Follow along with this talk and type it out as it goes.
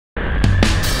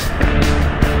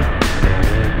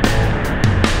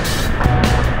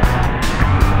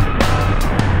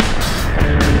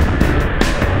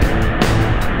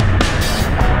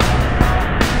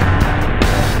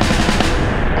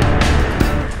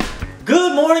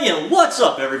morning and what's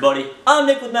up everybody? I'm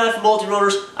Nick with Matt from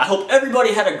Multi-Rotors. I hope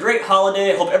everybody had a great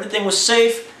holiday. I hope everything was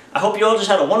safe. I hope you all just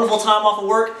had a wonderful time off of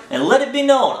work, and let it be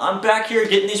known, I'm back here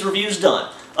getting these reviews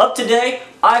done. Up today,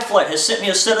 IFlight has sent me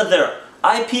a set of their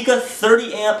IPeaka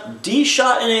 30 amp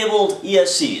D-Shot enabled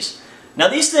ESCs. Now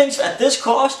these things at this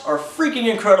cost are freaking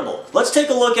incredible. Let's take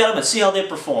a look at them and see how they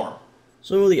perform.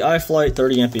 So the IFlight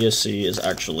 30 amp ESC is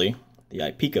actually the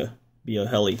IPeaka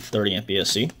Heli 30 amp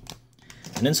ESC.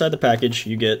 And inside the package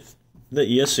you get the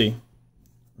ESC,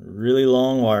 really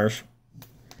long wires,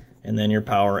 and then your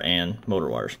power and motor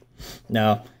wires.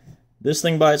 Now this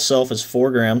thing by itself is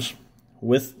 4 grams.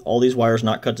 With all these wires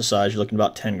not cut to size, you're looking at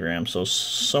about 10 grams, so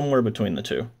somewhere between the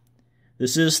two.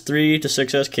 This is 3 to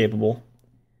 6S capable,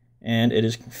 and it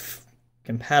is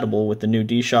compatible with the new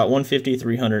D-Shot 150,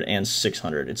 300, and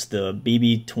 600. It's the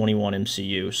BB21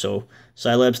 MCU, so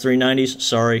Scilab's 390s,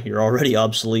 sorry, you're already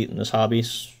obsolete in this hobby.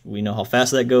 We know how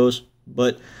fast that goes,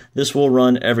 but this will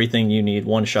run everything you need,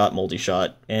 one-shot,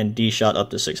 multi-shot, and D-Shot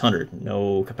up to 600.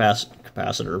 No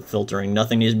capacitor, filtering,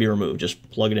 nothing needs to be removed,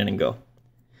 just plug it in and go.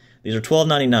 These are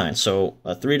 $12.99, so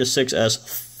a 3 to 6S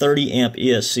 30 amp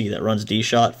ESC that runs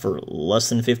D-Shot for less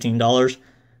than $15.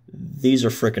 These are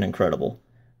freaking incredible.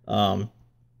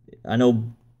 I know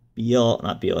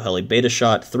Beta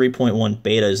Shot 3.1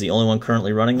 Beta is the only one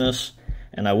currently running this,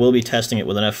 and I will be testing it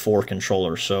with an F4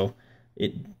 controller, so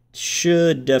it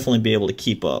should definitely be able to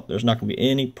keep up. There's not going to be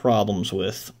any problems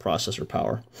with processor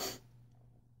power.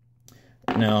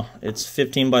 Now, it's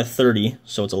 15 by 30,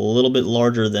 so it's a little bit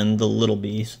larger than the Little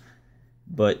Bees,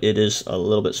 but it is a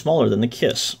little bit smaller than the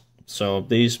Kiss. So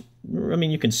these, I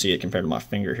mean, you can see it compared to my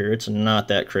finger here. It's not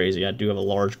that crazy. I do have a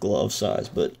large glove size,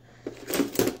 but,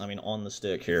 I mean, on the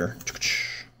stick here,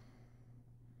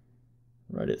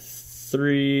 right at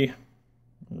 3,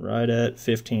 right at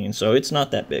 15, so it's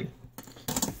not that big.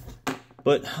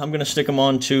 But I'm going to stick them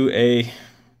on to a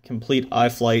complete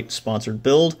iFlight sponsored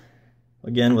build.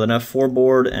 Again, with an F4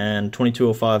 board and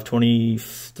 2205,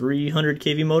 2300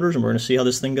 kV motors, and we're going to see how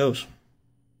this thing goes.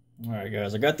 Alright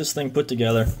guys, I got this thing put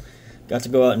together. Got to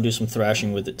go out and do some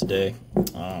thrashing with it today.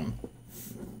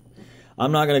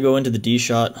 I'm not going to go into the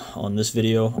D-Shot on this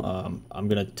video. I'm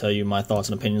going to tell you my thoughts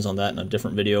and opinions on that in a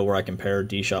different video where I compare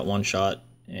D-Shot, one-shot,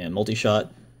 and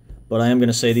multi-shot. But I am going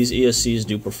to say these ESCs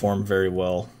do perform very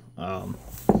well.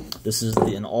 This is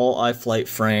an all iFlight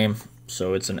frame.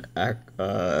 So it's an,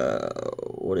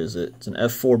 what is it? It's an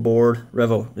F4 board,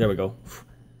 there we go.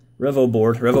 Revo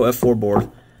F4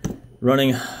 board,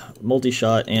 running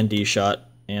multi-shot and D-Shot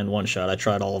and one-shot. I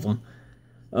tried all of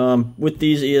them. With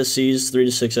these ESCs, 3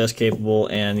 to 6S capable,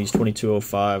 and these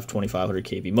 2205, 2500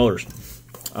 kV motors.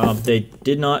 They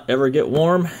did not ever get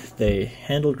warm. They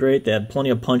handled great. They had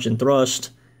plenty of punch and thrust.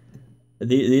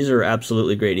 These are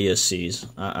absolutely great ESCs.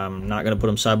 I'm not going to put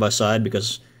them side by side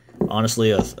because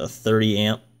honestly, a 30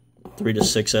 amp 3 to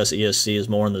 6S ESC is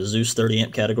more in the Zeus 30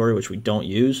 amp category, which we don't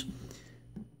use.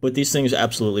 But these things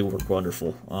absolutely work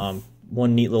wonderful.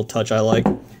 One neat little touch I like,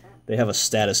 they have a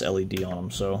status LED on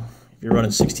them. So if you're running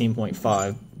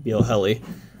 16.5 BL Heli,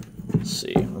 let's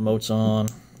see, remote's on,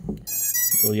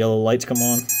 little yellow lights come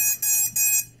on.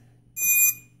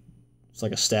 It's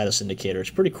like a status indicator. It's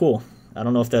pretty cool. I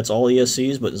don't know if that's all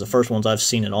ESCs, but it's the first ones I've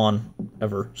seen it on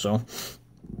ever. So.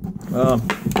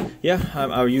 Yeah,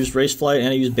 I used Raceflight and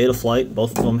I used Betaflight.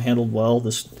 Both of them handled well.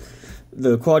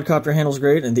 The quadcopter handles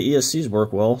great, and the ESCs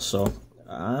work well. So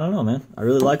I don't know, man. I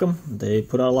really like them. They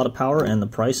put out a lot of power, and the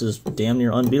price is damn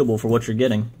near unbeatable for what you're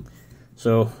getting.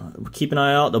 So keep an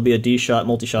eye out. There'll be a D-Shot,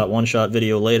 multi-shot, one-shot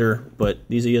video later. But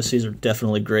these ESCs are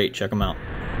definitely great. Check them out.